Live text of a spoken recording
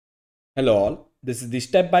Hello all, this is the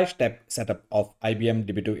step-by-step setup of IBM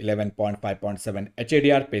DB2 11.5.7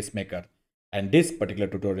 HADR pacemaker, and this particular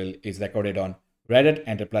tutorial is recorded on Red Hat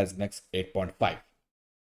Enterprise Linux 8.5.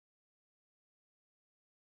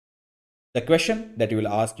 The question that you will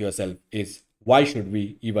ask yourself is, why should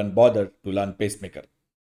we even bother to learn pacemaker?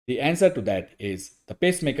 The answer to that is, the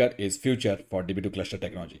pacemaker is future for DB2 cluster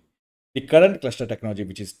technology. The current cluster technology,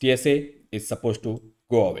 which is TSA, is supposed to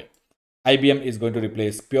go away. IBM is going to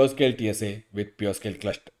replace pure scale TSA with pure scale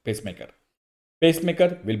cluster pacemaker.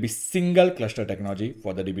 Pacemaker will be single cluster technology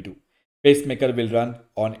for the DB2. Pacemaker will run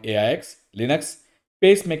on AIX, Linux.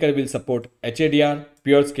 Pacemaker will support HADR,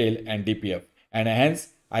 pure scale and DPF. And hence,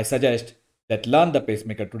 I suggest that learn the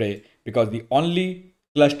pacemaker today, because the only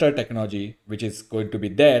cluster technology which is going to be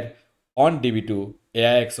there on DB2,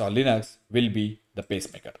 AIX or Linux will be the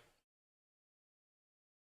pacemaker.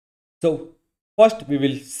 So first, we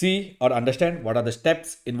will see or understand what are the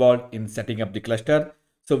steps involved in setting up the cluster.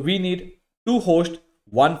 So we need two hosts,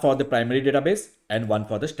 one for the primary database and one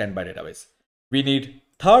for the standby database. We need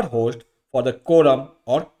third host for the Quorum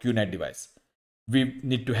or QNet device. We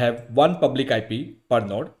need to have one public IP per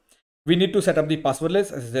node. We need to set up the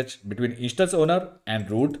passwordless SSH between instance owner and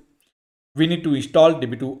root. We need to install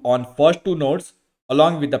DB2 on first two nodes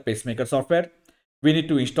along with the pacemaker software. We need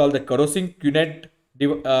to install the corrosive QNet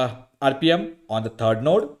RPM on the third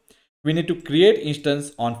node. We need to create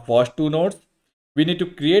instance on first two nodes. We need to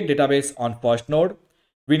create database on first node.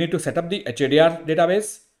 We need to set up the HADR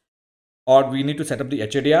database, or we need to set up the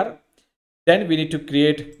HADR. Then we need to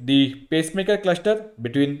create the pacemaker cluster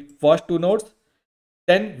between first two nodes.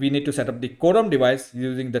 Then we need to set up the Quorum device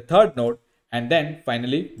using the third node. And then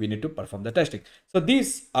finally, we need to perform the testing. So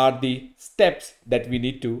these are the steps that we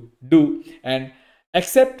need to do. And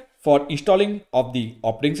except for installing of the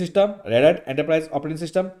operating system, Red Hat Enterprise operating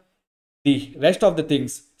system, the rest of the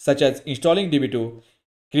things such as installing DB2,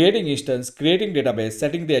 creating instance, creating database,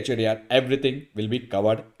 setting the HADR, everything will be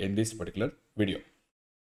covered in this particular video.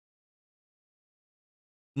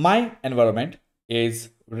 My environment is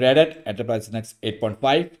Red Hat Enterprise Linux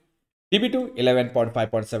 8.5, DB2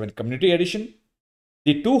 11.5.7 Community Edition.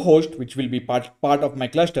 The two hosts which will be part of my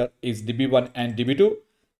cluster is DB1 and DB2.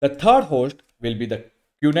 The third host will be the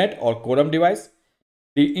QNet or Quorum device.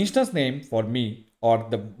 The instance name for me, or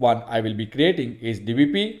the one I will be creating, is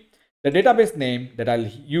DBP. The database name that I'll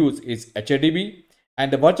use is HADB,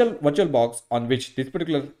 and the virtual box on which this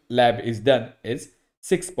particular lab is done is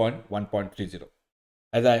 6.1.30.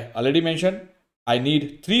 As I already mentioned, I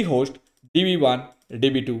need three hosts, DB1,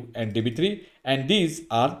 DB2 and DB3, and these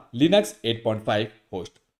are Linux 8.5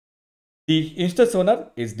 hosts. The instance owner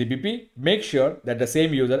is DBP. Make sure that the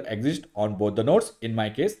same user exists on both the nodes. In my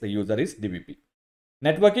case, the user is DBP.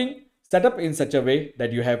 Networking set up in such a way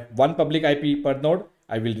that you have one public IP per node.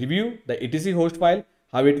 I will review the etc host file,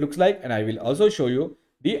 how it looks like, and I will also show you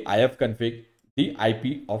the ifconfig, the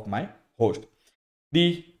IP of my host.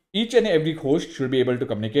 Each and every host should be able to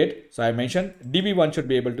communicate. So I mentioned DB1 should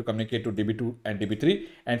be able to communicate to DB2 and DB3,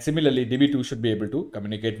 and similarly DB2 should be able to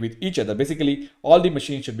communicate with each other. Basically, all the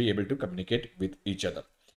machines should be able to communicate with each other.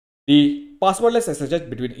 The passwordless SSH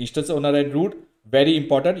between instance owner and root, very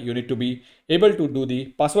important. You need to be able to do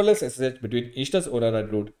the passwordless SSH between instance owner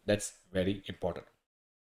and root. That's very important.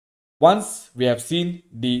 Once we have seen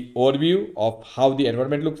the overview of how the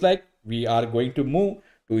environment looks like, we are going to move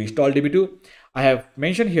to install DB2. I have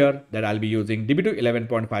mentioned here that I'll be using DB2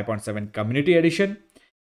 11.5.7 Community Edition.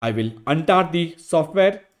 I will untar the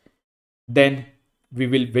software. Then we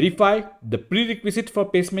will verify the prerequisite for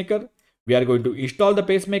pacemaker. We are going to install the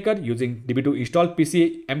pacemaker using DB2 install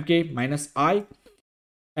pcmk-i.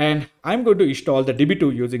 And I'm going to install the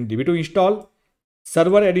DB2 using DB2 install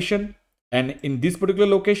server edition and in this particular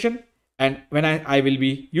location. And when I will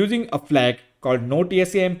be using a flag called no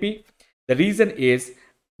TSAMP. The reason is,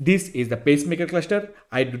 this is the pacemaker cluster.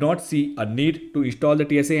 I do not see a need to install the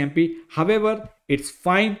TSAMP. However, it's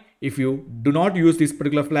fine if you do not use this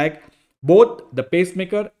particular flag. Both the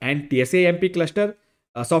pacemaker and TSAMP cluster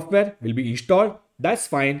software will be installed. That's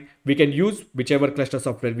fine. We can use whichever cluster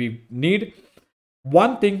software we need.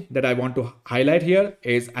 One thing that I want to highlight here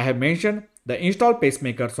is I have mentioned the install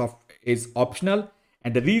pacemaker software is optional.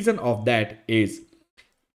 And the reason of that is,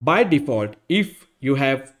 by default,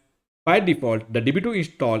 by default, the DB2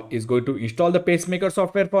 install is going to install the pacemaker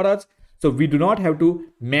software for us. So we do not have to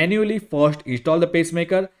manually first install the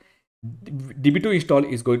pacemaker. DB2 install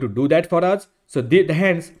is going to do that for us. So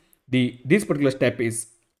hence, this particular step is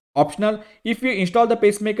optional. If we install the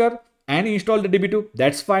pacemaker and install the DB2,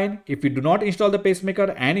 that's fine. If you do not install the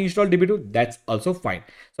pacemaker and install DB2, that's also fine.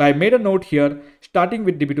 So I made a note here, starting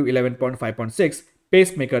with DB2 11.5.6,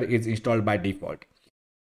 Pacemaker is installed by default.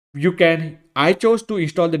 I chose to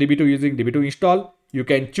install the DB2 using DB2 install. You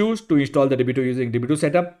can choose to install the DB2 using DB2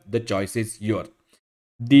 setup. The choice is yours.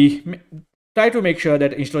 Try to make sure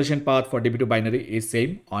that installation path for DB2 binary is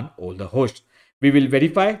same on all the hosts. We will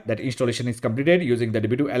verify that installation is completed using the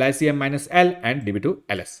DB2 LICM-L and DB2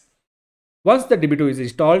 LS. Once the DB2 is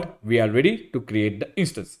installed, we are ready to create the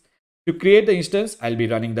instance. To create the instance, I'll be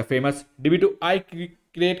running the famous DB2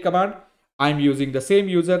 create command. I'm using the same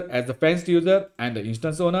user as the fenced user and the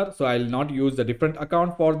instance owner, so I'll not use the different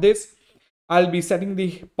account for this. I'll be setting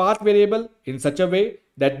the path variable in such a way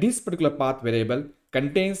that this particular path variable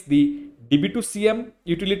contains the DB2CM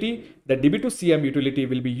utility. The DB2CM utility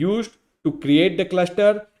will be used to create the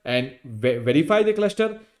cluster and verify the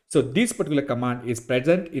cluster. So this particular command is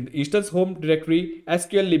present in instance home directory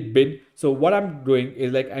SQL lib bin. So what I'm doing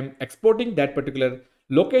is like I'm exporting that particular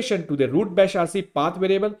location to the root bash RC path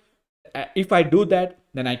variable. If I do that,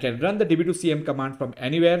 then I can run the DB2CM command from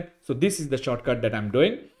anywhere. So this is the shortcut that I'm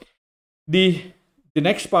doing. The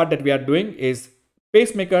next part that we are doing is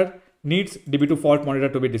Pacemaker needs DB2 fault monitor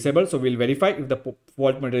to be disabled. So we'll verify if the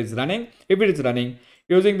fault monitor is running. If it is running,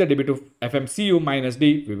 using the DB2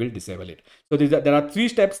 FMCU-D, we will disable it. So there are 3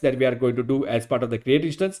 steps that we are going to do as part of the create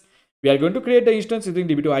instance. We are going to create the instance using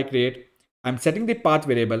DB2 create. I'm setting the path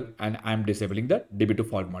variable and I'm disabling the DB2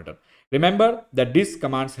 fault monitor. Remember that this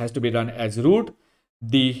commands has to be run as root.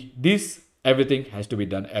 Everything has to be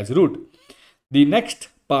done as root. The next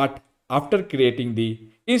part, after creating the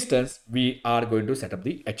instance, we are going to set up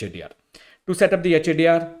the HADR. To set up the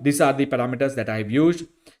HADR, these are the parameters that I have used.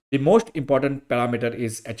 The most important parameter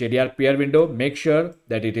is HADR pair window. Make sure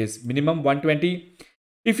that it is minimum 120.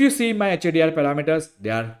 If you see my HADR parameters, they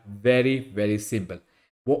are very, very simple.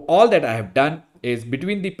 Well, all that I have done is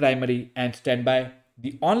between the primary and standby,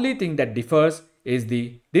 the only thing that differs is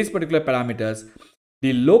these particular parameters.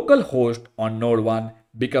 The local host on node 1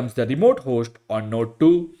 becomes the remote host on node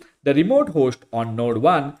 2. The remote host on node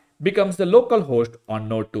 1 becomes the local host on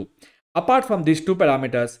node 2. Apart from these 2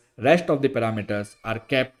 parameters, rest of the parameters are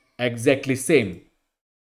kept exactly same.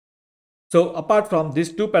 So apart from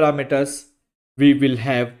these 2 parameters, we will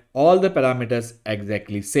have all the parameters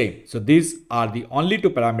exactly same. So these are the only 2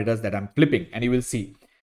 parameters that I'm flipping, and you will see.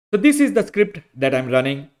 So this is the script that I'm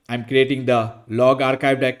running. I'm creating the log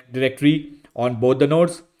archive directory on both the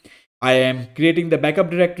nodes. I am creating the backup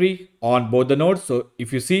directory on both the nodes. So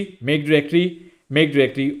if you see make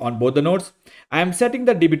directory on both the nodes. I am setting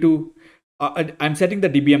the I'm setting the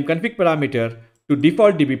DBM config parameter to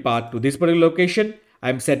default DB path to this particular location.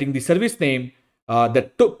 I'm setting the service name,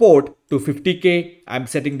 the port to 50K. I'm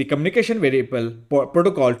setting the communication variable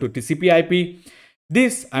protocol to TCP IP.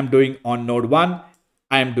 This I'm doing on node 1.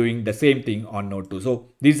 I am doing the same thing on node 2. So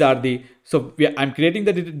these are I'm creating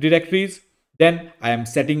the directories. Then I am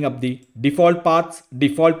setting up the default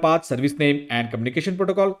path, service name and communication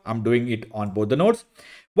protocol. I'm doing it on both the nodes.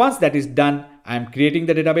 Once that is done, I am creating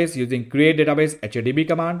the database using create database HADB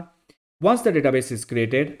command. Once the database is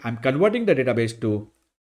created, I'm converting the database to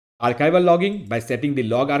archival logging by setting the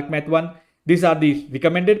log argmath1. These are the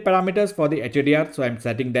recommended parameters for the HADR. So I'm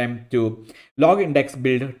setting them to log index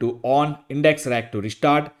build to on, index rack to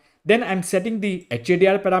restart. Then I'm setting the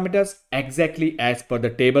HADR parameters exactly as per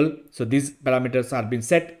the table. So these parameters are being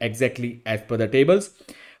set exactly as per the tables.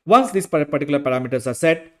 Once these particular parameters are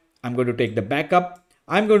set, I'm going to take the backup.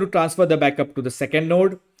 I'm going to transfer the backup to the second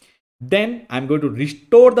node. Then I'm going to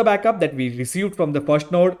restore the backup that we received from the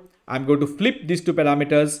first node. I'm going to flip these 2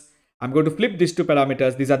 parameters.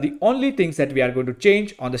 These are the only things that we are going to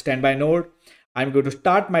change on the standby node. I'm going to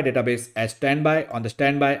start my database as standby. On the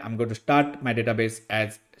standby, I'm going to start my database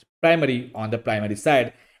as primary on the primary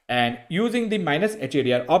side, and using the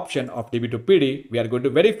 -HADR option of DB2PD, we are going to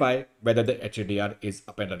verify whether the HADR is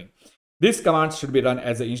up and running. These commands should be run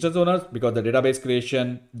as the instance owners because the database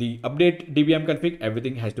creation, the update DBM config,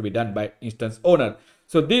 everything has to be done by instance owner.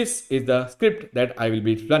 So this is the script that I will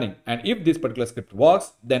be running, and if this particular script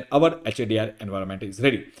works, then our HADR environment is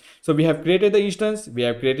ready. So we have created the instance, we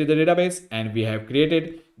have created the database, and we have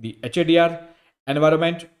created the HADR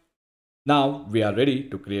environment. Now we are ready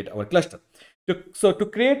to create our cluster. So to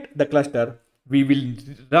create the cluster, we will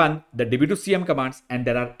run the DB2CM commands, and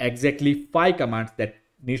there are exactly 5 commands that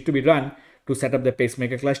needs to be run to set up the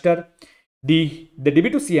Pacemaker cluster. The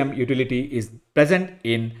DB2CM utility is present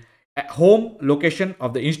in home location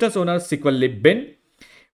of the instance owner SQL lib bin.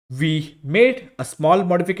 We made a small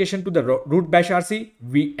modification to the root bash RC.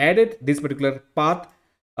 We added this particular path,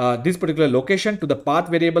 this particular location to the path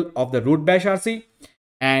variable of the root bash RC.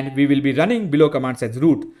 And we will be running below commands as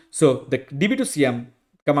root. So the DB2CM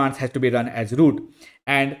commands has to be run as root.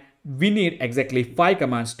 And we need exactly 5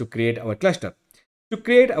 commands to create our cluster. To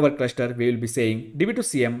create our cluster, we will be saying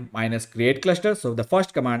db2cm minus create cluster. So the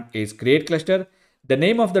first command is create cluster, the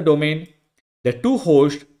name of the domain, the two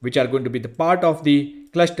hosts which are going to be the part of the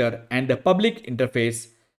cluster, and the public interface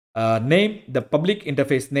name, the public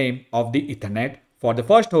interface name of the Ethernet for the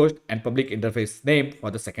first host and public interface name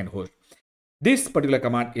for the second host. This particular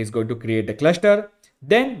command is going to create the cluster.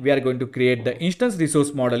 Then we are going to create the instance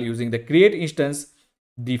resource model using the create instance.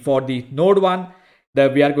 For the node 1,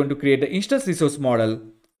 we are going to create the instance resource model.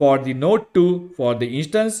 For the node 2, for the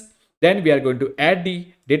instance, then we are going to add the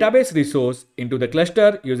database resource into the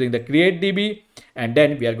cluster using the create DB, and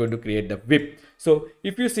then we are going to create the VIP. So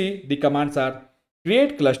if you see, the commands are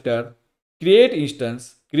create cluster, create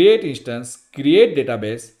instance, create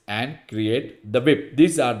database, and create the VIP.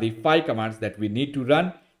 These are the 5 commands that we need to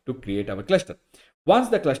run to create our cluster. Once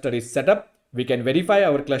the cluster is set up, we can verify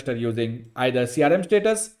our cluster using either CRM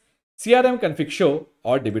status, CRM config show,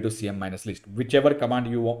 or db2cm minus list. Whichever command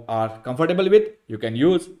you are comfortable with, you can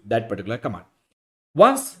use that particular command.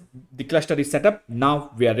 Once the cluster is set up,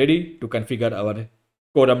 now we are ready to configure our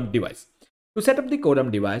Quorum device. To set up the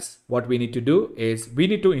Quorum device, what we need to do is we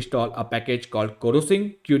need to install a package called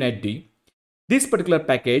Corosing QNetD. This particular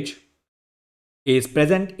package is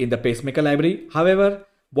present in the Pacemaker library. However,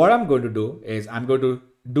 what I'm going to do is I'm going to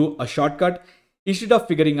do a shortcut. Instead of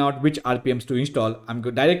figuring out which RPMs to install, I'm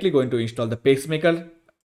directly going to install the Pacemaker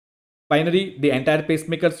binary, the entire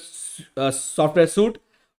Pacemaker software suite.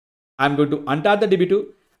 I'm going to untar the DB2.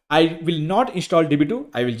 I will not install DB2.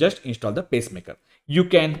 I will just install the Pacemaker. You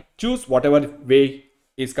can choose whatever way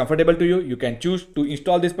is comfortable to you. You can choose to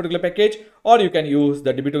install this particular package, or you can use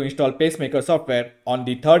the DB2 install Pacemaker software on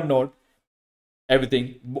the third node.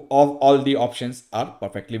 Everything, all the options are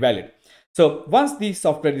perfectly valid. So once the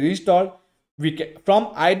software is installed, we can,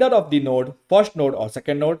 from either of the node, first node or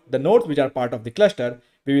second node, the nodes which are part of the cluster,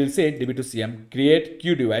 we will say db2cm create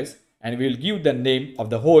q device, and we will give the name of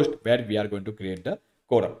the host where we are going to create the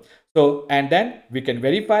Quorum. So, and then we can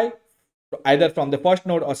verify either from the first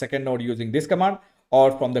node or second node using this command,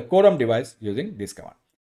 or from the Quorum device using this command.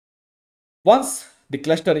 Once the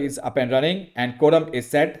cluster is up and running and Quorum is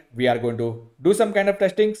set, we are going to do some kind of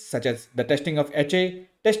testing, such as the testing of HA,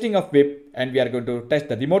 testing of VIP, and we are going to test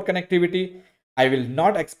the remote connectivity. I will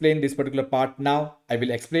not explain this particular part now. I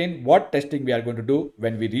will explain what testing we are going to do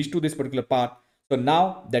when we reach to this particular part. So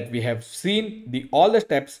now that we have seen all the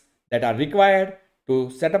steps that are required to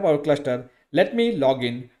set up our cluster, let me log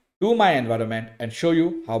in to my environment and show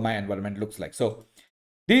you how my environment looks like. So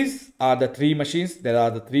these are the 3 machines. There are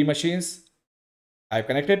the 3 machines. I've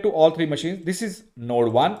connected to all 3 machines. This is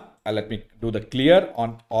node 1. Let me do the clear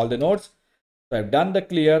on all the nodes. So I've done the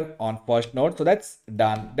clear on first node. So that's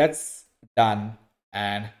done,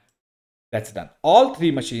 and that's done. All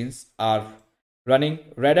 3 machines are running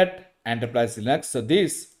Red Hat Enterprise Linux. So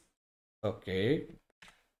this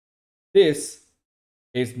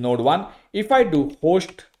is node 1. If I do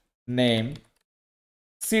host name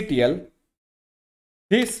CTL,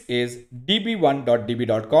 this is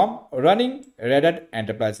db1.db.com running Red Hat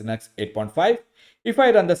Enterprise Linux 8.5. If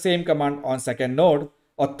I run the same command on second node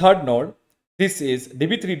or third node, this is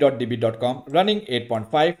db3.db.com running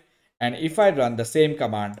 8.5. And if I run the same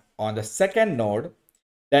command on the second node,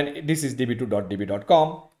 then this is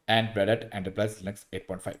db2.db.com and Red Hat Enterprise Linux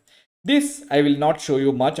 8.5. This, I will not show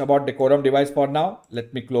you much about the Quorum device for now.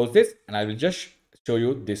 Let me close this and I will just show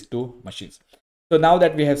you these 2 machines. So now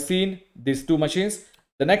that we have seen these 2 machines,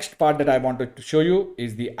 the next part that I wanted to show you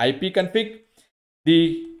is the IP config.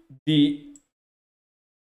 The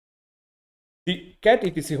cat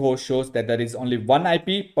etc host shows that there is only 1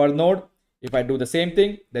 IP per node. If I do the same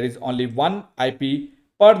thing, there is only 1 IP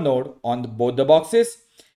per node on both the boxes.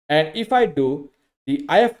 And if I do the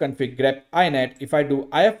ifconfig grep inet, if I do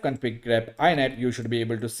ifconfig grep inet, you should be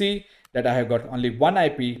able to see that I have got only 1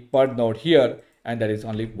 IP per node here, and there is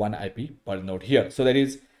only 1 IP per node here. So there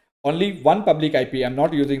is only 1 public IP. I'm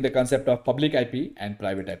not using the concept of public IP and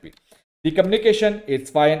private IP. The communication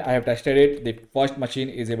is fine. I have tested it. The first machine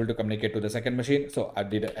is able to communicate to the second machine. So I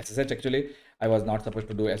did SSH actually. I was not supposed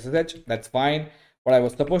to do SSH. That's fine. What I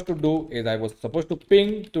was supposed to do is I was supposed to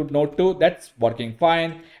ping to node 2. That's working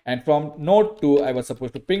fine. And from node 2, I was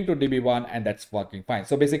supposed to ping to DB1, and that's working fine.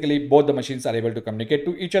 So basically both the machines are able to communicate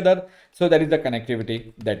to each other. So that is the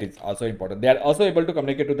connectivity that is also important. They are also able to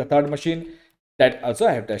communicate to the third machine. That also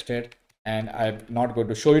I have tested, and I'm not going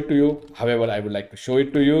to show it to you. However, I would like to show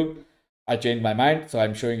it to you. I changed my mind, so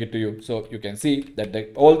I'm showing it to you. So you can see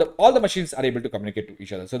that all the machines are able to communicate to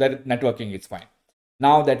each other. So that networking is fine.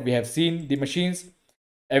 Now that we have seen the machines,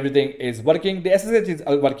 everything is working. The SSH is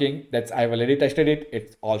working. That's I've already tested it.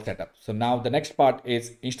 It's all set up. So now the next part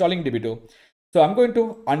is installing DB2. So I'm going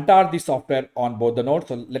to untar the software on both the nodes.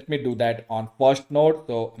 So let me do that on first node.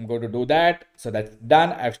 So I'm going to do that. So that's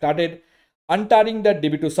done. I've started untarring the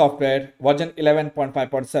DB2 software version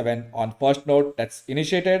 11.5.7 on first node. That's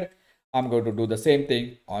initiated. I'm going to do the same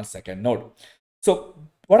thing on second node. So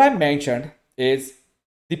what I mentioned is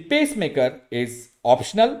the pacemaker is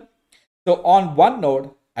optional. So on one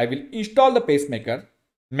node, I will install the pacemaker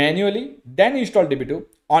manually, then install DB2.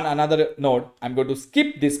 On another node, I'm going to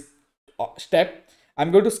skip this step.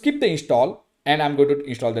 I'm going to skip the install and I'm going to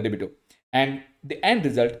install the DB2. And the end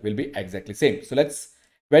result will be exactly same. So let's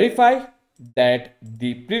verify that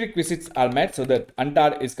the prerequisites are met. So the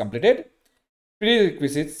untar is completed.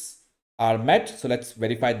 Prerequisites are met. So let's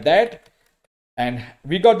verify that. And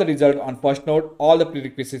we got the result on first node. All the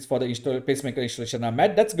prerequisites for the pacemaker installation are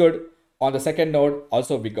met. That's good. On the second node,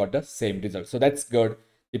 also we got the same result. So that's good.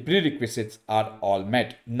 The prerequisites are all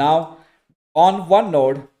met. Now, on one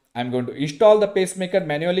node, I'm going to install the pacemaker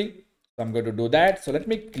manually. So I'm going to do that. So let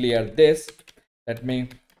me clear this. Let me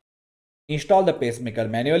install the pacemaker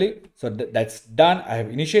manually. So that's done. I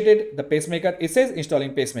have initiated the pacemaker. It says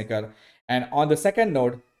installing pacemaker. And on the second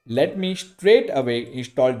node, let me straight away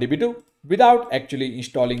install DB2 without actually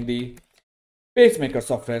installing the pacemaker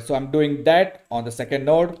software. So I'm doing that on the second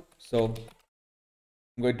node. So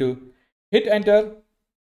I'm going to hit enter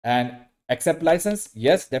and accept license.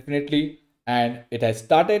 Yes, definitely. And it has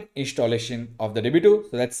started installation of the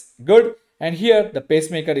DB2. So that's good. And here the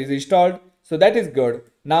pacemaker is installed. So that is good.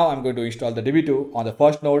 Now I'm going to install the DB2 on the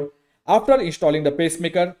first node. After installing the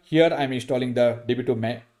pacemaker, here I'm installing the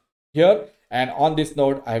DB2 here. And on this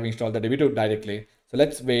node, I have installed the DB2 directly. So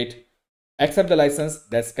let's wait. Accept the license.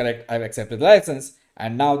 That's correct. I've accepted the license.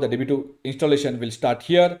 And now the DB2 installation will start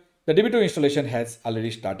here. The DB2 installation has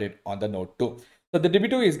already started on the node 2. So the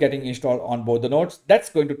DB2 is getting installed on both the nodes. That's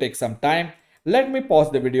going to take some time. Let me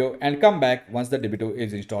pause the video and come back once the DB2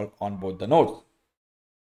 is installed on both the nodes.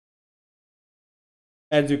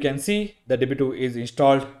 As you can see, the DB2 is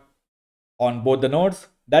installed on both the nodes.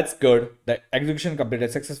 That's good. The execution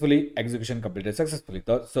completed successfully.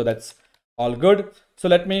 So that's all good. So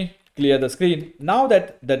let me clear the screen. Now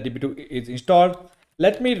that the DB2 is installed,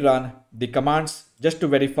 let me run the commands just to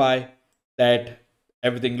verify that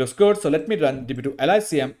everything looks good. So let me run DB2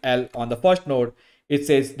 LICML on the first node. It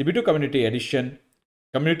says DB2 Community Edition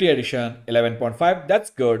 11.5. That's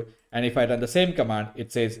good. And if I run the same command,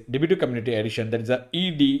 it says DB2 Community Edition. That is a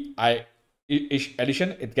EDI-ish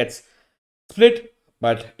edition. It gets split,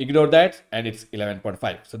 but ignore that, and it's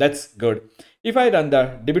 11.5. So that's good. If I run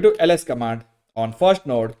the DB2 ls command on first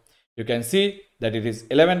node, you can see that it is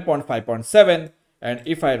 11.5.7. And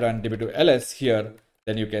if I run DB2 ls here,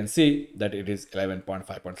 then you can see that it is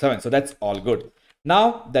 11.5.7. So that's all good.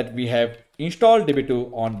 Now that we have installed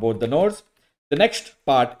DB2 on both the nodes, the next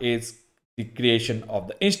part is the creation of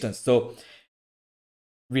the instance. So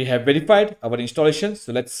we have verified our installation.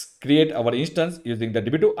 So let's create our instance using the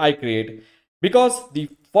DB2 iCreate. Because the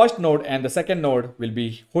first node and the second node will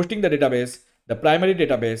be hosting the database, the primary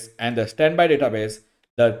database and the standby database,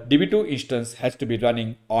 the DB2 instance has to be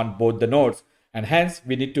running on both the nodes. And hence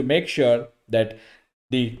we need to make sure that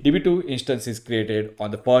the DB2 instance is created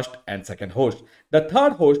on the first and second host. The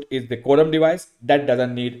third host is the Quorum device that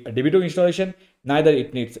doesn't need a DB2 installation, neither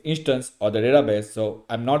it needs instance or the database. So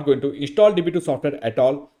I'm not going to install DB2 software at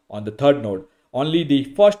all on the third node. Only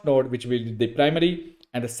the first node, which will be the primary,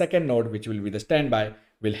 and the second node, which will be the standby,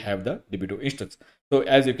 will have the DB2 instance. So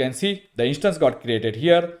as you can see, the instance got created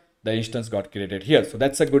here, the instance got created here. So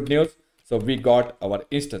that's a good news. So we got our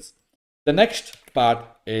instance. The next part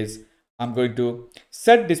is I'm going to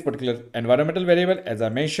set this particular environmental variable as I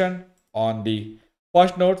mentioned on the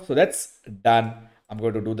first node. So that's done. I'm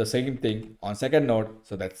going to do the same thing on second node.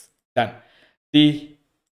 So that's done.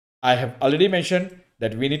 I have already mentioned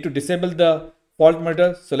that we need to disable the fault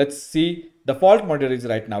monitor. So let's see, the fault monitor is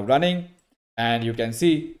right now running, and you can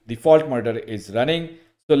see the fault monitor is running.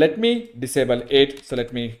 So let me disable it. So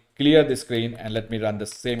let me clear the screen and let me run the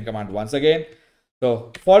same command once again.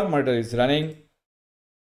 So fault monitor is running,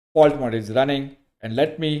 and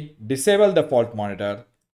let me disable the fault monitor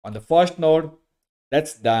on the first node.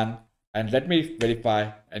 That's done. And let me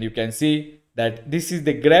verify, and you can see that this is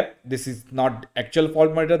the grep. This is not actual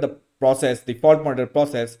fault monitor. The fault monitor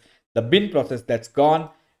process, the bin process, that's gone.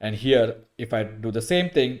 And here, if I do the same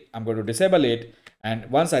thing, I'm going to disable it. And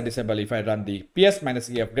once I disable, if I run the ps-ef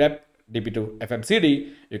grep db2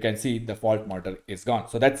 fmcd, you can see the fault monitor is gone.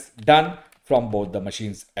 So that's done from both the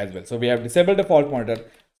machines as well. So we have disabled the fault monitor.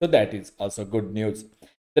 So that is also good news.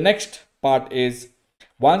 The next part is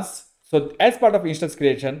So as part of instance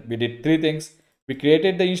creation, we did three things. We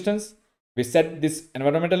created the instance, we set this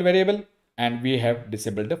environmental variable, and we have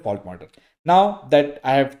disabled the fault monitor. Now that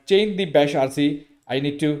I have changed the bash RC, I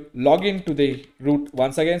need to log into the root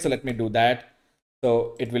once again. So let me do that.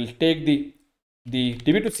 So it will take the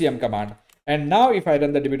DB2CM command. And now if I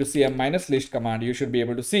run the DB2CM -list command, you should be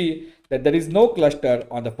able to see that there is no cluster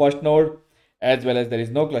on the first node, as well as there is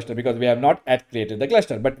no cluster because we have not yet created the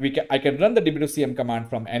cluster. But I can run the DB2CM command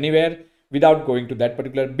from anywhere without going to that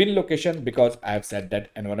particular bin location because I have set that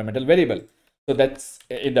environmental variable. So that's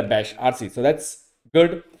in the bash RC. So that's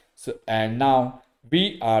good. So, and now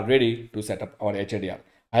we are ready to set up our HADR.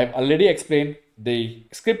 I have already explained the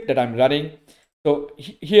script that I'm running. So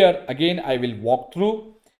here again, I will walk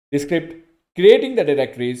through the script, creating the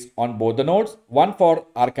directories on both the nodes, one for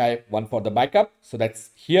archive, one for the backup. So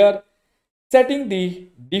that's here, setting the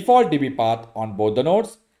default DB path on both the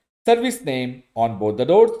nodes, service name on both the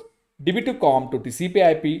nodes, DB2 COM to TCP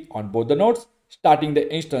IP on both the nodes, starting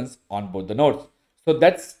the instance on both the nodes. So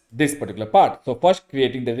that's this particular part. So first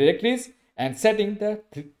creating the directories and setting the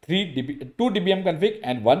 2 dbm config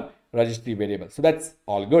and 1 registry variable. So that's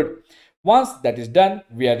all good. Once that is done,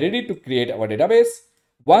 we are ready to create our database.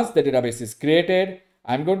 Once the database is created,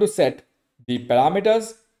 I'm going to set the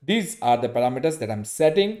parameters. These are the parameters that I'm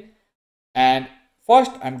setting. And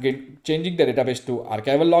first, I'm changing the database to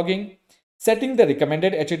archival logging, setting the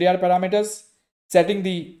recommended HADR parameters, setting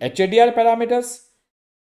the HADR parameters,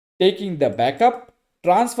 taking the backup,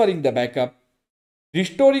 transferring the backup,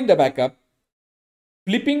 restoring the backup,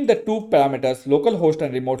 flipping the two parameters, local host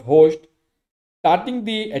and remote host, starting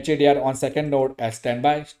the HADR on second node as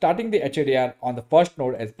standby, starting the HADR on the first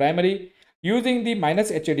node as primary, using the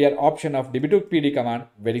 -HADR option of DB2 PD command,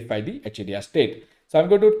 verify the HADR state. So I'm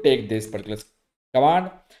going to take this particular command.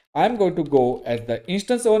 I'm going to go as the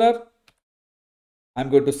instance owner. I'm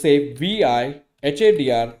going to say vi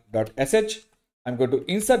hadr.sh. I'm going to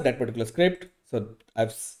insert that particular script. So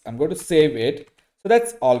I'm going to save it. So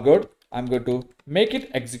that's all good. I'm going to make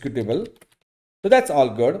it executable. So that's all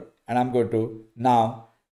good. And I'm going to now,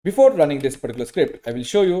 before running this particular script, I will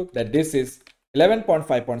show you that this is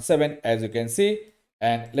 11.5.7 as you can see.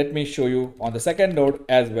 And let me show you on the second node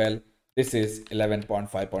as well. This is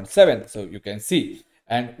 11.5.7. So you can see.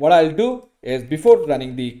 And what I'll do is before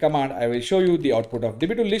running the command, I will show you the output of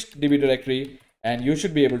DB2 list DB directory. And you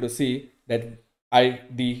should be able to see that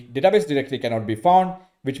the database directory cannot be found,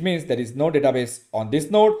 which means there is no database on this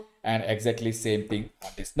node and exactly same thing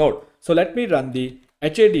on this node. So let me run the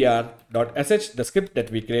hadr.sh, the script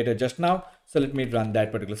that we created just now. So let me run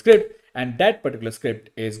that particular script, and that particular script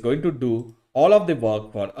is going to do all of the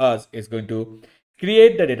work for us. It's going to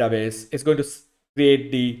create the database. It's going to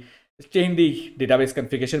change the database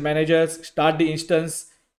configuration managers, start the instance,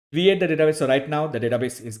 create the database. So right now the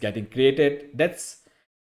database is getting created. That's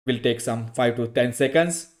will take some 5 to 10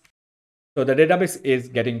 seconds. So the database is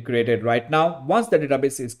getting created right now. Once the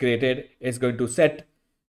database is created, it's going to set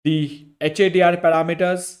the HADR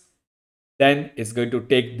parameters. Then it's going to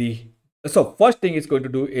take so first thing it's going to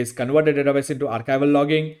do is convert the database into archival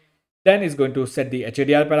logging. Then it's going to set the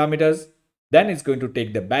HADR parameters. Then it's going to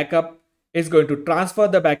take the backup. It's going to transfer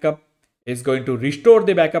the backup. It's going to restore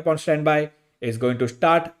the backup on standby. It's going to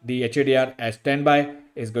start the HADR as standby.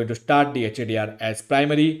 It's going to start the HADR as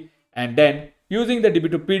primary. And then using the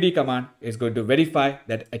DB2 PD command is going to verify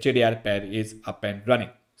that HADR pair is up and running.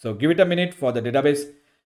 So give it a minute for the database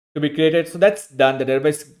to be created. So that's done. The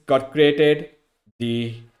database got created.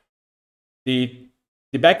 The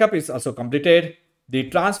backup is also completed. The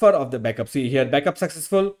transfer of the backup, see here, backup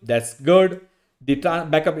successful. That's good. The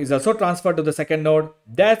backup is also transferred to the second node.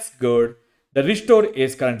 That's good. The restore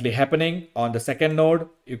is currently happening on the second node.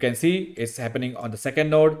 You can see it's happening on the second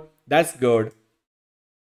node. That's good.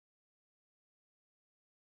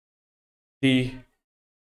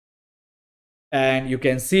 And you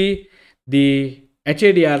can see the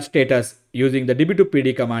HADR status using the DB2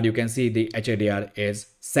 PD command. You can see the HADR is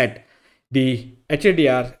set. The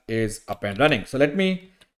HADR is up and running. So let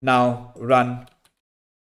me now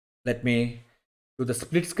let me do the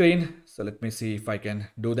split screen. So let me see if I can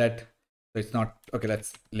do that. So it's not okay.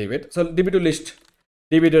 Let's leave it. So DB2 list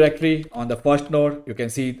DB directory on the first node, you can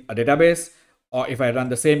see a database. Or if I run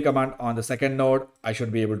the same command on the second node, I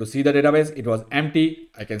should be able to see the database. It was empty.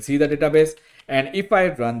 I can see the database. And if I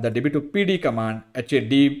run the DB2 PD command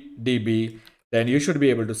HADB, then you should be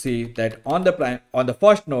able to see that on the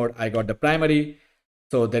first node, I got the primary.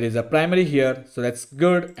 So there is a primary here. So that's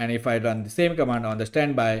good. And if I run the same command on the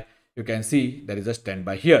standby, you can see there is a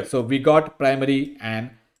standby here. So we got primary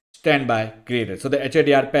and standby created. So the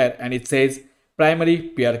HADR pair, and it says primary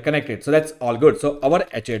peer connected. So that's all good. So our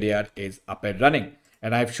HADR is up and running,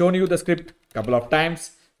 and I've shown you the script a couple of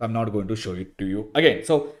times. I'm not going to show it to you again.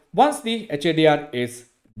 So once the HADR is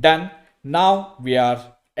done, now we are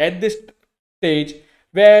at this stage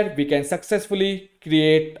where we can successfully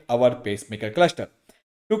create our pacemaker cluster.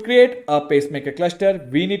 To create a pacemaker cluster,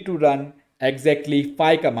 we need to run exactly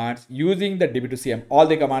 5 commands using the DB2CM. All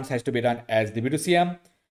the commands has to be run as DB2CM.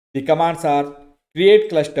 The commands are create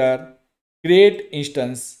cluster, create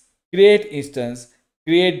instance, create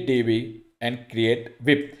DB, and create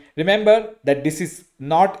VIP. Remember that this is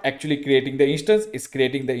not actually creating the instance, it's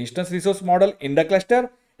creating the instance resource model in the cluster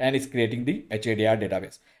and it's creating the HADR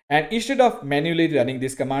database. And instead of manually running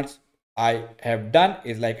these commands, I have done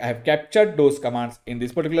is like I have captured those commands in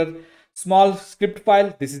this particular small script file.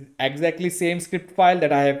 This is exactly same script file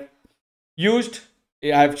that I have used.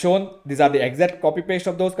 I have shown these are the exact copy paste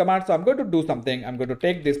of those commands. So I'm going to do something. I'm going to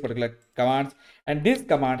take this particular commands, and this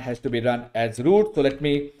command has to be run as root. So let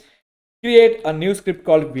me create a new script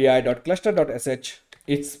called vi.cluster.sh.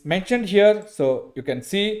 It's mentioned here, so you can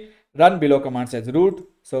see run below commands as root.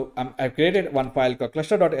 So I've created one file called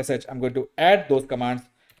cluster.sh. I'm going to add those commands.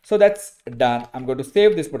 So that's done. I'm going to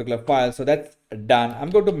save this particular file. So that's done. I'm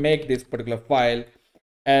going to make this particular file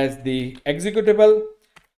as the executable.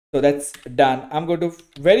 So that's done. I'm going to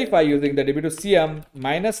verify using the DB2CM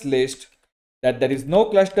 -list that there is no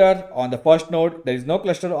cluster on the first node. There is no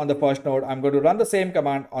cluster on the first node. I'm going to run the same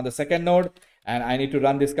command on the second node, and I need to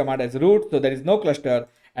run this command as root. So there is no cluster,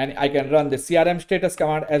 and I can run the CRM status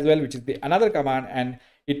command as well, which is the another command, and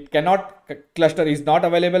it cannot, cluster is not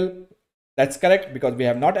available. That's correct because we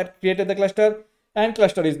have not created the cluster, and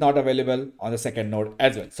cluster is not available on the second node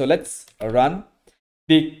as well. So let's run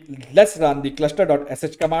the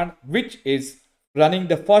cluster.sh command, which is running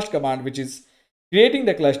the first command, which is creating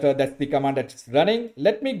the cluster. That's the command that's running.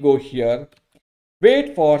 Let me go here,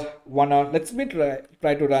 wait for 1 hour. Let's me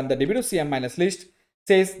try to run the DB2CM -list.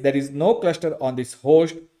 Says there is no cluster on this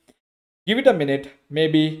host. Give it a minute,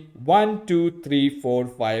 maybe 1, 2, 3, 4,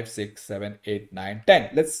 5, 6, 7, 8, 9, 10.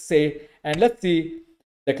 Let's say, and let's see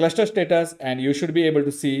the cluster status, and you should be able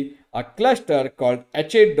to see a cluster called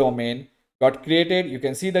HA domain got created. You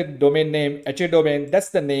can see the domain name HA domain.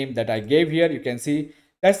 That's the name that I gave here. You can see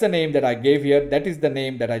that's the name that I gave here. That is the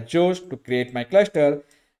name that I chose to create my cluster.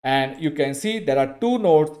 And you can see there are 2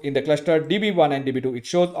 nodes in the cluster, DB1 and DB2. It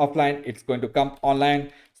shows offline. It's going to come online.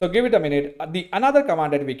 So give it a minute. The another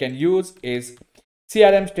command that we can use is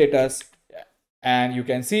CRM status. And you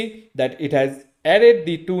can see that it has added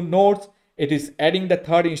the 2 nodes. It is adding the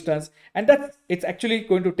 3rd instance, and it's actually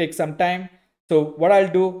going to take some time. So what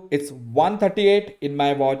I'll do, it's 1:38 in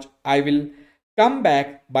my watch. I will come back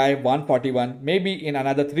by 1:41. Maybe in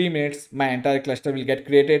another 3 minutes, my entire cluster will get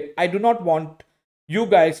created. I do not want you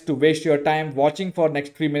guys to waste your time watching for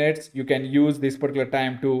next 3 minutes. You can use this particular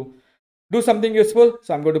time to do something useful.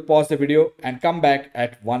 So I'm going to pause the video and come back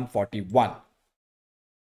at 1:41.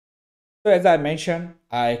 So as I mentioned,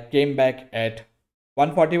 I came back at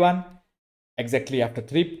 1:41, exactly after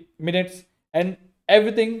 3 minutes, and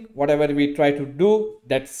everything, whatever we try to do,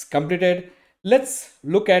 that's completed. Let's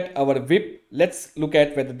look at our VIP. Let's look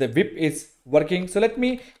at whether the VIP is working. So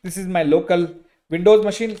this is my local Windows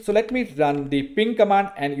machine. So let me run the ping command,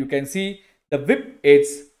 and you can see the VIP is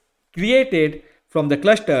created from the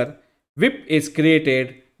cluster. VIP is created,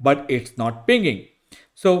 but it's not pinging.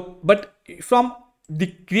 So, but from the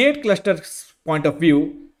create cluster point of view,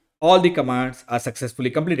 all the commands are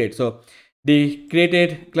successfully completed. So the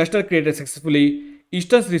cluster created successfully,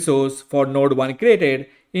 instance resource for node 1 created,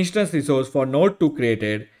 instance resource for node 2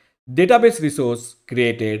 created, database resource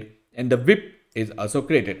created, and the VIP is also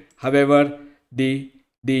created. However, the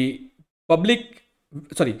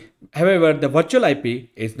virtual IP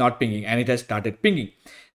is not pinging, and it has started pinging.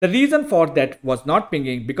 The reason for that was not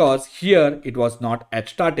pinging because here it was not at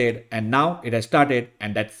started, and now it has started,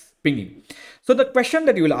 and that's pinging. So the question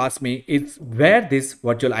that you will ask me is where this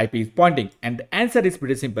virtual IP is pointing, and the answer is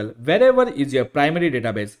pretty simple. Wherever is your primary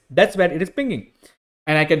database, that's where it is pinging,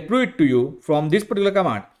 and I can prove it to you from this particular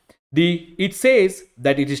command. It says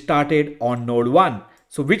that it is started on node 1.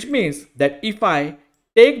 So which means that if I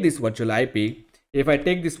take this virtual IP,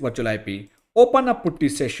 open a putty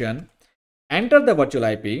session, enter the virtual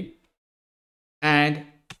IP, and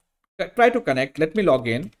try to connect. Let me log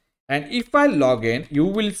in. And if I log in, you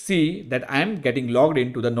will see that I am getting logged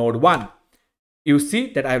into the node 1. You see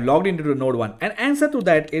that I have logged into the node 1. And answer to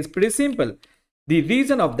that is pretty simple. The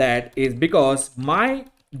reason of that is because my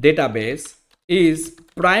database is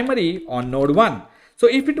primary on node 1. So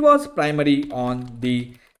if it was primary on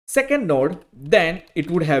the second node, then it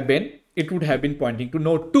would have been pointing to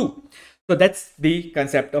node 2. So that's the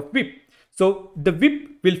concept of VIP. So the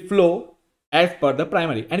VIP will flow as per the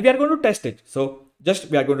primary, and we are going to test it. So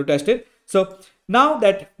we are going to test it. So now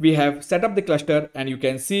that we have set up the cluster and you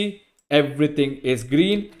can see everything is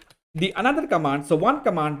green, the another command, so one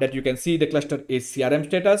command that you can see the cluster is CRM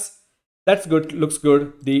status. That's good, looks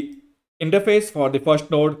good. The interface for the first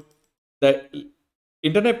node, the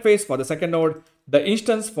internet face for the second node, the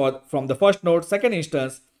instance from the first node, second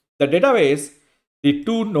instance, the database, the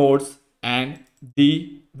two nodes, and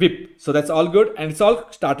the VIP. So that's all good, and it's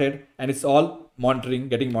all started, and it's all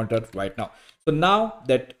getting monitored right now. So now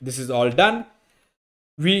that this is all done,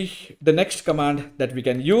 the next command that we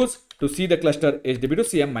can use to see the cluster is DB2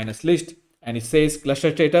 -list, and it says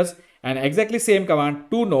cluster status, and exactly same command,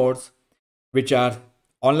 two nodes which are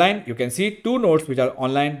online. You can see two nodes which are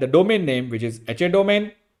online, the domain name which is HA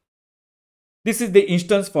domain. This is the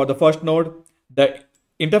instance for the first node, the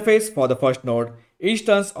interface for the first node,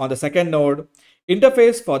 instance on the second node,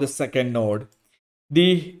 interface for the second node,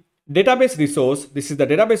 the database resource. This is the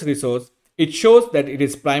database resource. It shows that it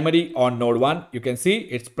is primary on node 1. You can see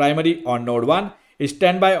it's primary on node 1. It's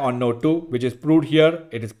standby on node 2, which is proved here.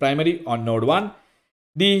 It is primary on node 1.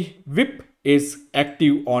 The VIP is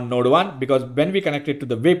active on node 1 because when we connected to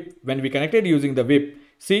the VIP, when we connected using the VIP,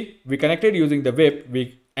 see, we connected using the VIP,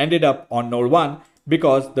 we ended up on node 1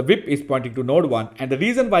 because the VIP is pointing to node 1. And the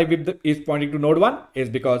reason why VIP is pointing to node 1 is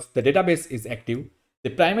because the database is active.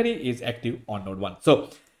 The primary is active on node 1. So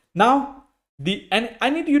now and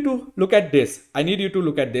I need you to look at this. I need you to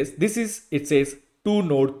look at this. It says two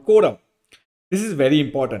node quorum. This is very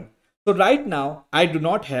important. So right now I do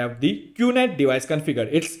not have the QNet device configured.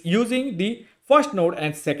 It's using the first node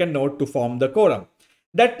and second node to form the quorum.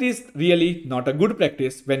 That is really not a good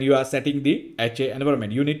practice when you are setting the HA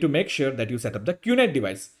environment. You need to make sure that you set up the QNet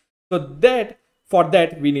device. So for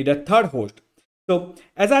that we need a third host. So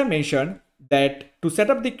as I mentioned that to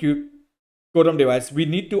set up the Quorum device, we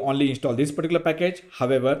need to only install this particular package.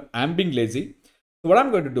 However, I'm being lazy. So what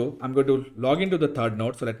I'm going to do, I'm going to log into the third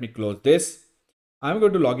node. So let me close this. I'm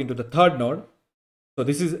going to log into the third node. So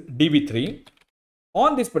this is DB3.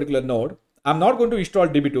 On this particular node, I'm not going to install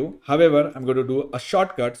DB2. However, I'm going to do a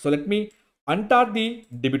shortcut. So let me untar the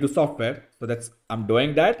DB2 software. So I'm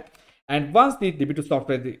doing that. And once the DB2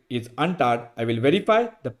 software is untarred, I will verify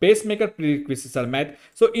the pacemaker prerequisites are met.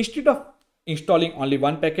 So instead of installing only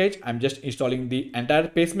one package, I'm just installing the entire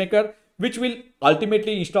pacemaker, which will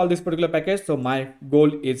ultimately install this particular package. So my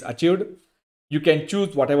goal is achieved. You can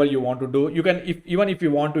choose whatever you want to do. You can, even if you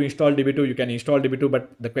want to install DB2, you can install DB2, but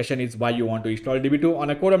the question is why you want to install DB2 on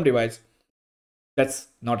a Quorum device. That's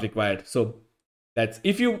not required. So that's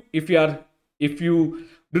if you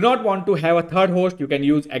do not want to have a third host, you can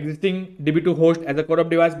use existing DB2 host as a Quorum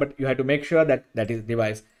device, but you have to make sure that that is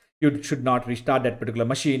device. You should not restart that particular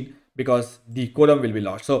machine because the Quorum will be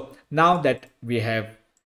lost. So now that we have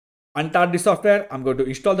untarred the software, I'm going to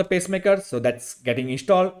install the pacemaker. So that's getting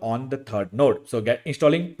installed on the third node. So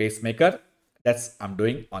installing pacemaker, that's I'm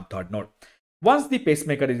doing on third node. Once the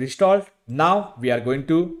pacemaker is installed, now we are going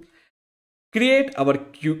to create our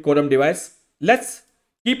Quorum device. Let's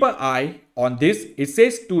keep an eye on this. It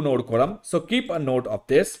says two node Quorum. So keep a note of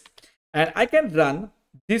this, and I can run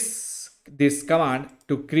this command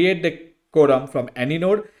to create the Quorum from any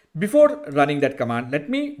node. Before running that command, let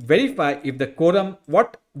me verify if the Quorum,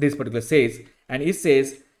 what this particular says, and it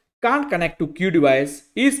says can't connect to Q device.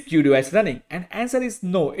 Is Q device running? And answer is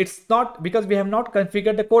no, it's not, because we have not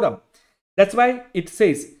configured the Quorum. That's why it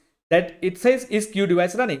says is Q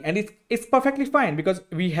device running, and it's perfectly fine because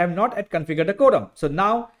we have not yet configured the Quorum. So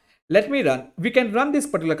now let me run. We can run this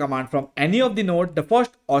particular command from any of the node, the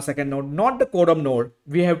first or second node, not the Quorum node.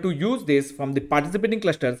 We have to use this from the participating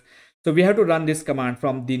clusters. So we have to run this command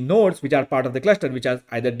from the nodes which are part of the cluster, which are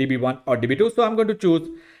either DB1 or DB2. So I'm going to choose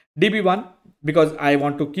DB1 because I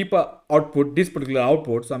want to keep a output, this particular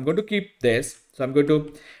output. So I'm going to keep this. So I'm going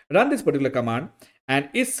to run this particular command, and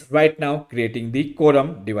it's right now creating the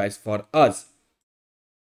Quorum device for us.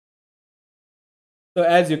 So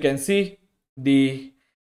as you can see, the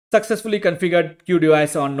successfully configured Q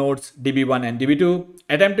device on nodes DB1 and DB2,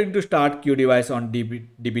 attempting to start Q device on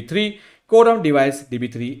DB3, Quorum device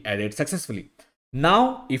DB3 added successfully.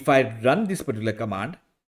 Now, if I run this particular command,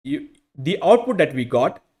 the output that we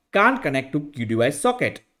got can't connect to Q device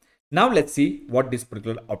socket. Now let's see what this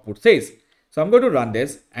particular output says. So I'm going to run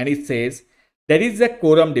this, and it says there is a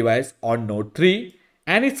Quorum device on node 3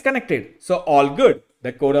 and it's connected. So all good.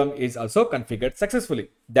 The Quorum is also configured successfully.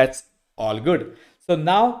 That's all good. So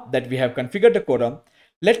now that we have configured the Quorum,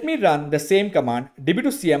 let me run the same command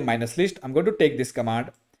DB2 -list. I'm going to take this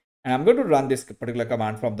command and I'm going to run this particular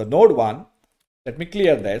command from the node 1. Let me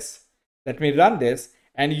clear this. Let me run this,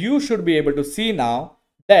 and you should be able to see now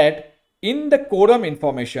that in the quorum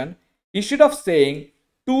information, instead of saying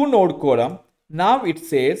 2-node quorum, now it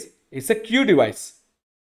says it's a queue device,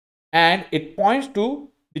 and it points to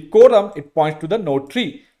the quorum, it points to the node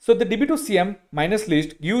tree. So the DB2CM minus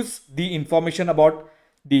list gives the information about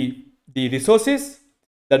the resources,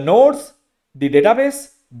 the nodes, the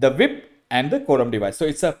database, the VIP, and the quorum device. So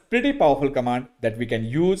it's a pretty powerful command that we can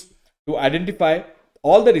use to identify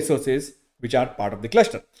all the resources which are part of the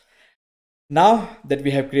cluster. Now that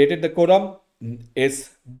we have created the quorum, is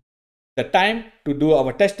the time to do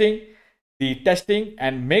our testing,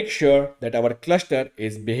 and make sure that our cluster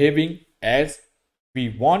is behaving as we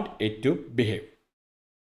want it to behave.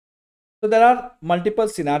 So there are multiple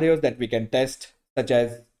scenarios that we can test, such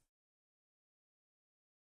as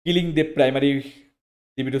killing the primary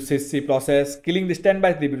DB2CC process, killing the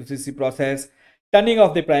standby DB2CC process, turning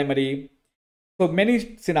off the primary. So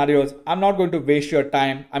many scenarios. I'm not going to waste your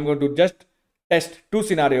time. I'm going to just test 2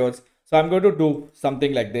 scenarios. So I'm going to do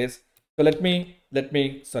something like this. So let me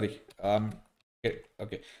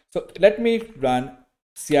okay. So let me run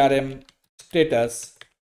CRM status,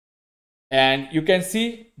 and you can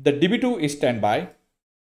see the DB2 is standby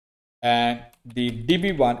and the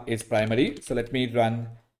DB1 is primary. So let me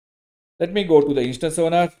go to the instance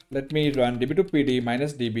owner. Let me run DB2 PD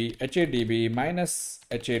minus DB HADB minus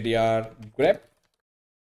HADR grep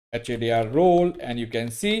HADR role, and you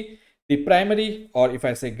can see the primary, or if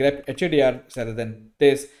I say grep HADR rather than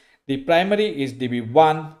this, the primary is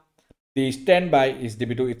DB1, the standby is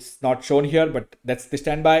DB2. It's not shown here, but that's the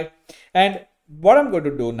standby. And what I'm going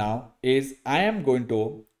to do now is I am going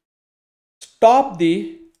to stop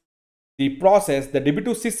the process, the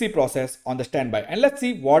DB2CC process on the standby, and let's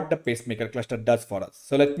see what the pacemaker cluster does for us.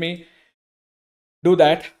 So let me do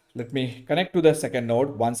that. Let me connect to the second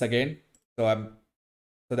node once again, so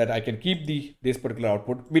that I can keep this particular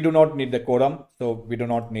output. We do not need the quorum, so we do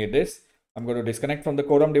not need this. I'm going to disconnect from the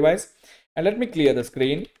quorum device, and let me clear the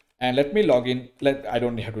screen, and let me log in. I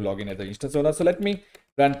don't have to log in as the instance owner. So let me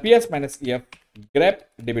run ps-ef grep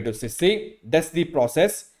db2cc. That's the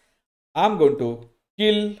process. I'm going to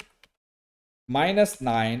kill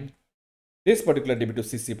 -9 this particular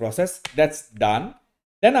db2cc process. That's done.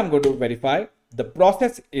 Then I'm going to verify the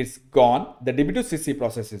process is gone. The db2cc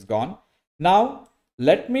process is gone. Now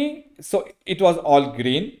so it was all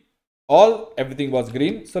green, everything was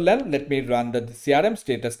green. So let me run the CRM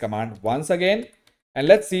status command once again, and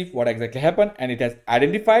let's see what exactly happened. And it has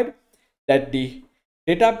identified that the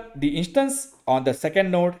instance on the second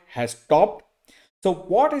node has stopped. So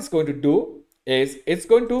what it's going to do is it's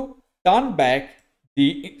going to turn back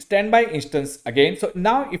the standby instance again. So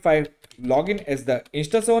now if I log in as the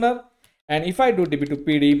instance owner, and if I do db2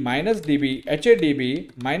 pd minus db hadb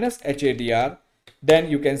minus hadr, then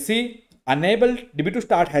you can see enable db2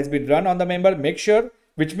 start has been run on the member. Make sure,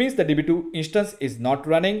 which means the db2 instance is not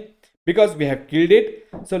running because we have killed it.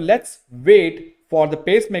 So let's wait for the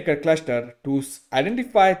pacemaker cluster to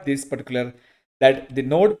identify this particular, that the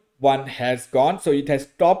node 1 has gone. So it has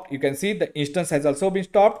stopped. You can see the instance has also been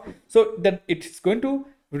stopped. So then it's going to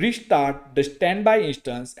restart the standby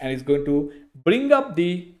instance, and it's going to bring up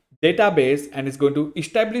the database, and it's going to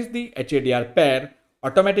establish the HADR pair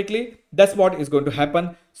automatically. That's what is going to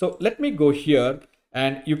happen. So let me go here,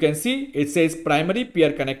 and you can see it says primary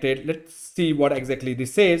peer connected. Let's see what exactly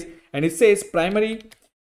this says. And it says primary,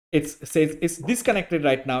 it says it's disconnected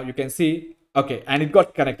right now. You can see, okay, and it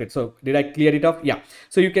got connected. So did I clear it off? Yeah.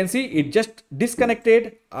 So you can see it just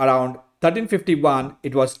disconnected around 1351.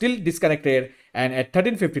 It was still disconnected, and at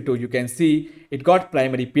 1352 you can see it got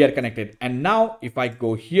primary peer connected. And now if I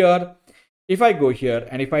go here,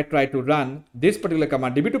 and if I try to run this particular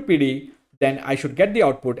command db2pd, then I should get the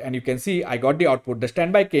output, and you can see I got the output. The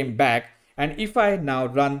standby came back, and if I now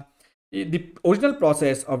run, the original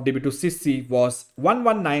process of db2cc was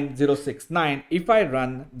 119069. If I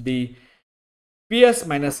run the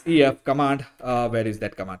ps-ef command, where is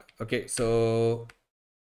that command? Okay, so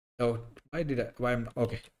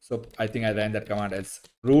okay, so I think I ran that command as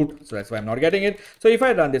root, so that's why I'm not getting it. So if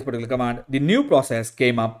I run this particular command, the new process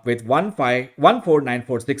came up with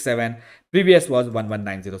 149467. Previous was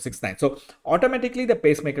 119069. So automatically the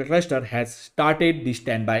pacemaker cluster has started the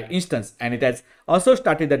standby instance, and it has also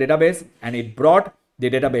started the database, and it brought the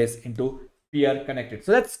database into peer connected.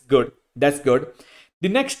 So that's good. That's good. The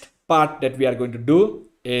next part that we are going to do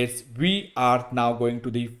is we are now going to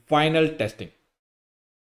the final testing.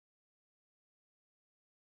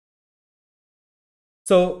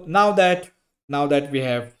 So now that we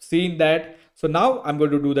have seen that, so now I'm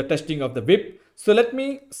going to do the testing of the VIP. So let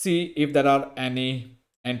me see if there are any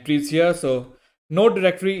entries here. So node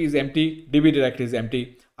directory is empty, DB directory is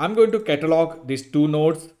empty. I'm going to catalog these two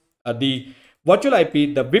nodes, the virtual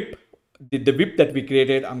IP, the VIP, the VIP that we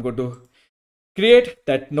created. I'm going to create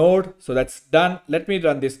that node. So that's done. Let me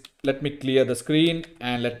run this. Let me clear the screen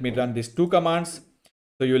and let me run these two commands.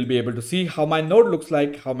 So you will be able to see how my node looks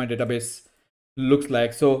like, how my database looks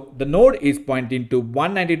like. So the node is pointing to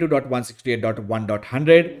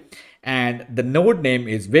 192.168.1.100 and the node name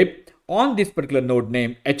is VIP. On this particular node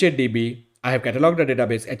name HADB, I have cataloged the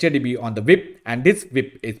database HADB on the VIP, and this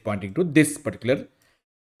VIP is pointing to this particular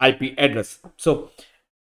IP address. So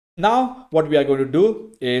now what we are going to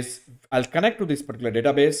do is I'll connect to this particular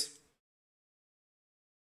database,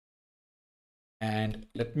 and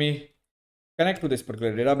let me connect to this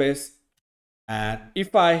particular database. And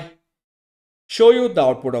if I show you the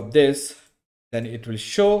output of this, then it will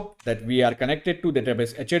show that we are connected to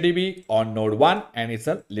database HADB on node 1 and it's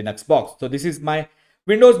a Linux box. So this is my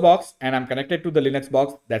Windows box and I'm connected to the Linux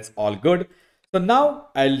box. That's all good. So now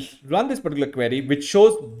I'll run this particular query which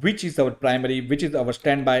shows which is our primary, which is our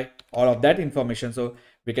standby, all of that information. So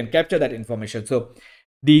we can capture that information. So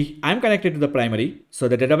I'm connected to the primary. So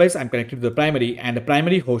the database I'm connected to the primary and the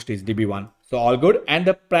primary host is DB1. So all good. And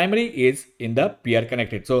the primary is in the peer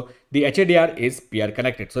connected. So the HADR is peer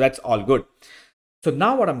connected. So that's all good. So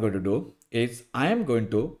now what I'm going to do is I am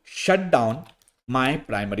going to shut down my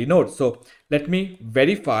primary node. So let me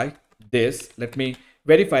verify this. Let me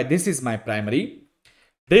verify this is my primary.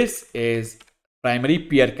 This is primary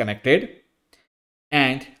peer connected.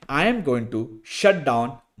 And I am going to shut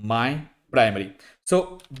down my primary.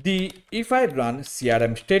 So if I run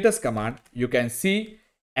CRM status command, you can see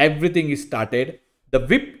everything is started. The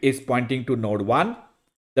VIP is pointing to node 1.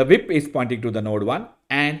 The VIP is pointing to the node 1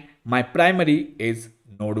 and my primary is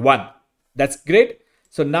node 1. That's great.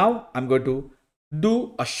 So now I'm going to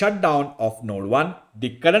do a shutdown of node 1.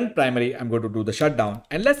 The current primary, I'm going to do the shutdown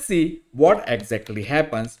and let's see what exactly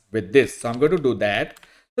happens with this. So I'm going to do that.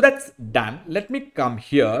 So that's done. Let me come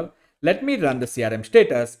here. Let me run the CRM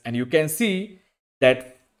status and you can see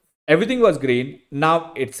that everything was green.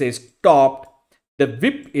 Now it says stopped. The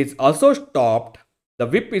VIP is also stopped. The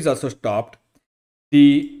VIP is also stopped.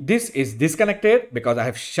 This is disconnected because I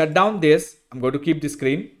have shut down this. I'm going to keep this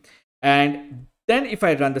screen. And then if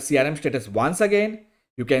I run the CRM status once again,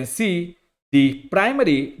 you can see the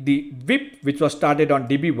primary, the VIP, which was started on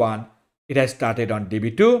DB1, it has started on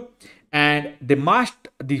DB2. And the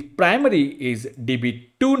primary is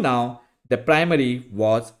DB2 now. The primary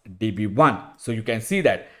was DB1. So you can see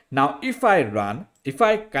that. Now if I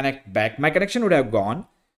connect back, my connection would have gone.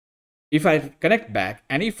 If I connect back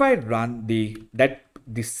and if I run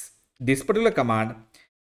this particular command,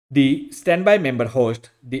 the standby member host,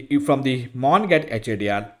 from the monget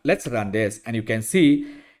HADR, let's run this and you can see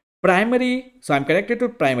primary. So I'm connected to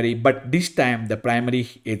primary, but this time the primary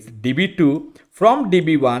is DB2. From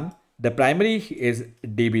DB1, the primary is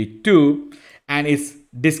DB2 and it's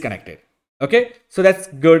disconnected. Okay, so that's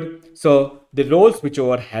good. So the role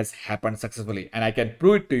switchover has happened successfully and I can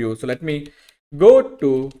prove it to you. So let me go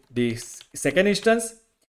to the second instance.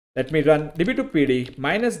 Let me run db2 pd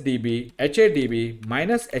minus db hadb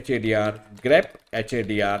minus hadr grep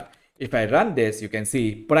hadr. If I run this, you can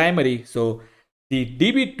see primary. So the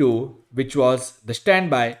db2, which was the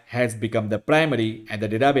standby, has become the primary and the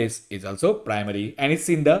database is also primary and it's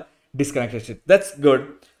in the disconnected state. That's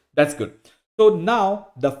good. That's good. So now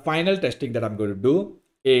the final testing that I'm going to do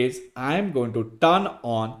is I'm going to turn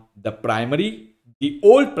on the primary, the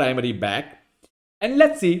old primary back, and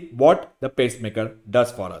let's see what the pacemaker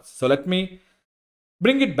does for us. So let me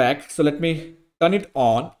bring it back. So let me turn it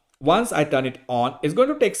on. Once I turn it on, it's going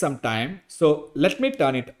to take some time. So let me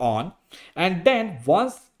turn it on. And then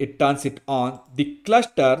once it turns it on, the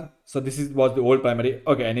cluster. So this was the old primary.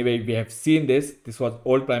 Okay, anyway, we have seen this. This was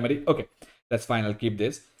old primary. Okay, that's fine. I'll keep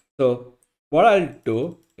this. So what I'll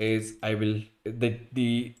do is I will,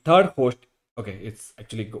 the third host. Okay, it's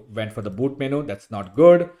actually went for the boot menu. That's not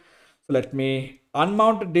good. So let me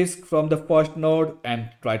unmount the disk from the first node and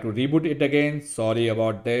try to reboot it again. Sorry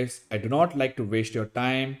about this. I do not like to waste your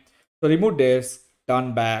time. So remove this,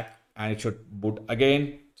 turn back, and it should boot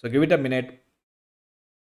again. So give it a minute.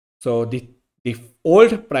 So the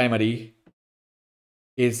old primary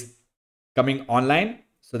is coming online.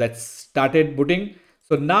 So that's started booting.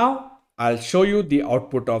 So now I'll show you the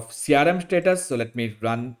output of CRM status. So let me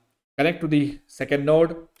connect to the second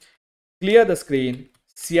node, clear the screen.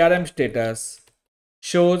 CRM status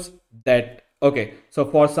shows that, okay, so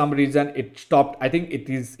for some reason it stopped. I think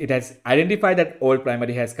it has identified that old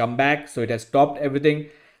primary has come back, so it has stopped everything.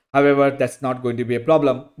 However, that's not going to be a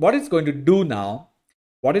problem. What it's going to do now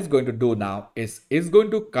is it's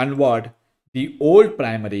going to convert the old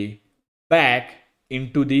primary back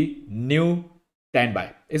into the new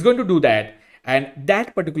standby. It's going to do that, and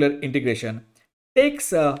that particular integration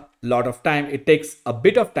takes a lot of time. It takes a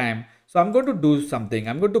bit of time. So I'm going to do something.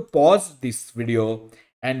 I'm going to pause this video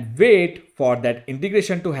and wait for that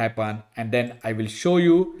integration to happen, and then I will show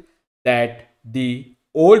you that the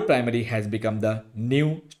old primary has become the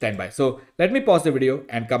new standby. So let me pause the video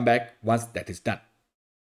and come back once that is done.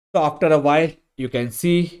 So after a while, you can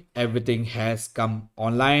see everything has come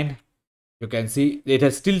online. You can see it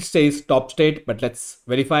has still stays top state, but let's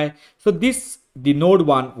verify. So the node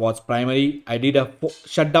 1 was primary. I did a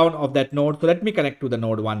shutdown of that node. So let me connect to the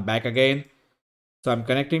node 1 back again. So I'm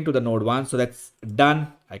connecting to the node 1. So that's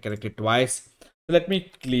done. I connected twice. So let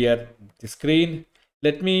me clear the screen.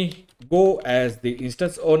 Let me go as the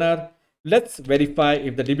instance owner. Let's verify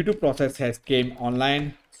if the DB2 process has came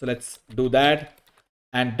online. So let's do that.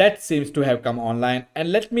 And that seems to have come online.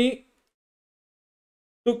 And let me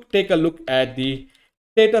take a look at the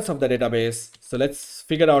status of the database. So let's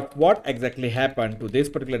figure out what exactly happened to this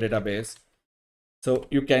particular database. So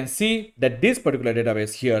you can see that this particular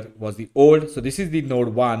database here was the old. So this is the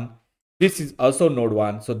node 1. This is also node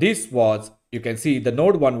 1. So this was, you can see the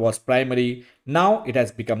node 1 was primary. Now it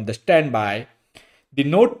has become the standby. The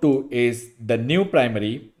node 2 is the new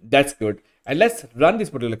primary. That's good. And let's run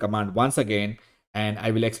this particular command once again, and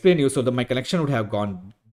I will explain you. So that my connection would have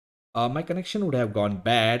gone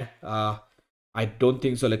bad. I don't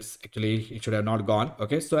think so. Let's actually, it should have not gone.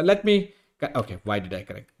 Okay, so let me, okay, why did I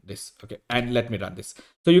connect this? Okay, and let me run this.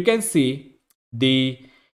 So you can see the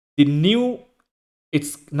new,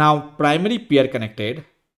 it's now primary peer connected.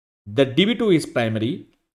 The DB2 is primary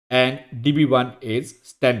and DB1 is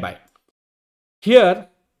standby. Here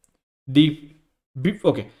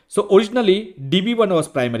okay, so originally DB1 was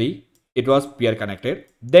primary, it was peer connected.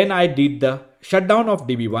 Then I did the shutdown of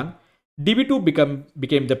DB1. DB2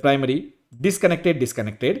 became the primary,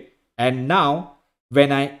 disconnected, and now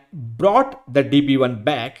when I brought the DB1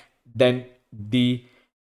 back, then the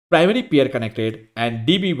primary peer connected and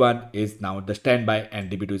DB1 is now the standby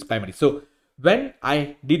and DB2 is primary. So when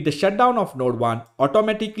I did the shutdown of node 1,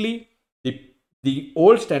 automatically the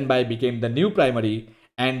old standby became the new primary,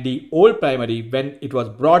 and the old primary, when it was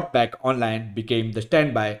brought back online, became the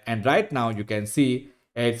standby. And right now you can see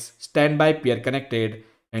it's standby peer connected,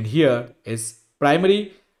 and here is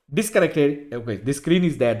primary disconnected. Okay, this screen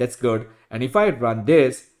is there, that's good. And if I run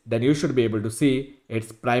this, then you should be able to see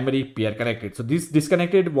it's primary peer connected. So this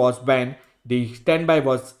disconnected was when the standby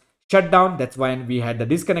was shut down. That's when we had the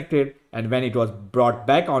disconnected, and when it was brought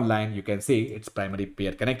back online, you can see it's primary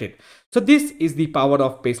peer connected. So this is the power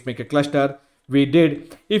of Pacemaker cluster. We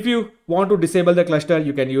did. If you want to disable the cluster,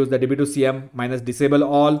 you can use the DB2CM minus disable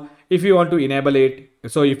all. If you want to enable it,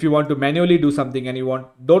 so if you want to manually do something and you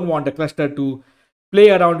don't want the cluster to play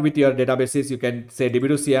around with your databases, you can say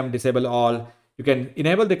DB2CM disable all. You can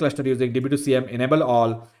enable the cluster using DB2CM enable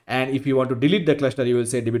all, and if you want to delete the cluster, you will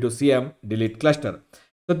say DB2CM delete cluster.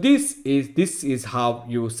 So this is how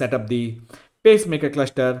you set up the Pacemaker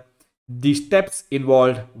cluster. The steps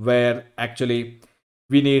involved were actually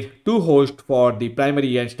we need 2 hosts for the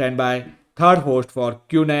primary and standby, 3rd host for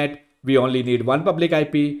QNet. We only need 1 public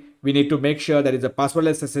IP. We need to make sure there is a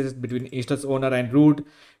passwordless access between instance owner and root.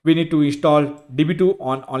 We need to install DB2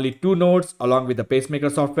 on only 2 nodes along with the Pacemaker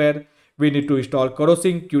software. We need to install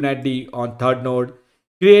Corosing QNetD on 3rd node,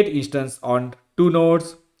 create instance on 2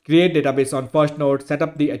 nodes, create database on 1st node, set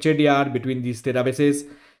up the HADR between these databases,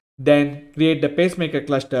 then create the Pacemaker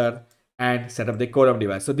cluster and set up the Quorum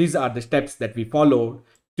device. So these are the steps that we followed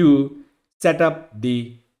to set up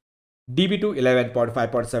the DB2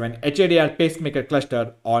 11.5.7 HADR Pacemaker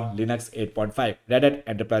cluster on Linux 8.5, Red Hat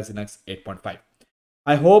Enterprise Linux 8.5.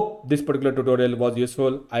 I hope this particular tutorial was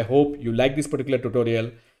useful. I hope you like this particular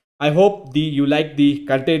tutorial. I hope you like the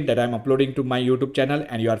content that I'm uploading to my YouTube channel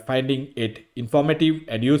and you are finding it informative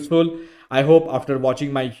and useful. I hope after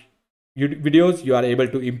watching my videos, you are able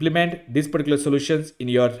to implement these particular solutions in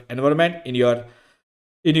your environment, in your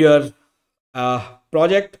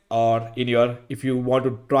project, or if you want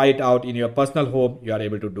to try it out in your personal home, you are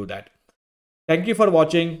able to do that. Thank you for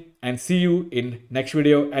watching and see you in next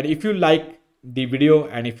video. And if you like the video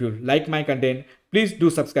and if you like my content, please do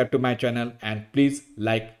subscribe to my channel and please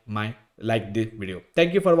like this video.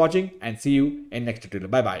 Thank you for watching and see you in next tutorial.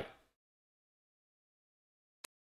 Bye bye.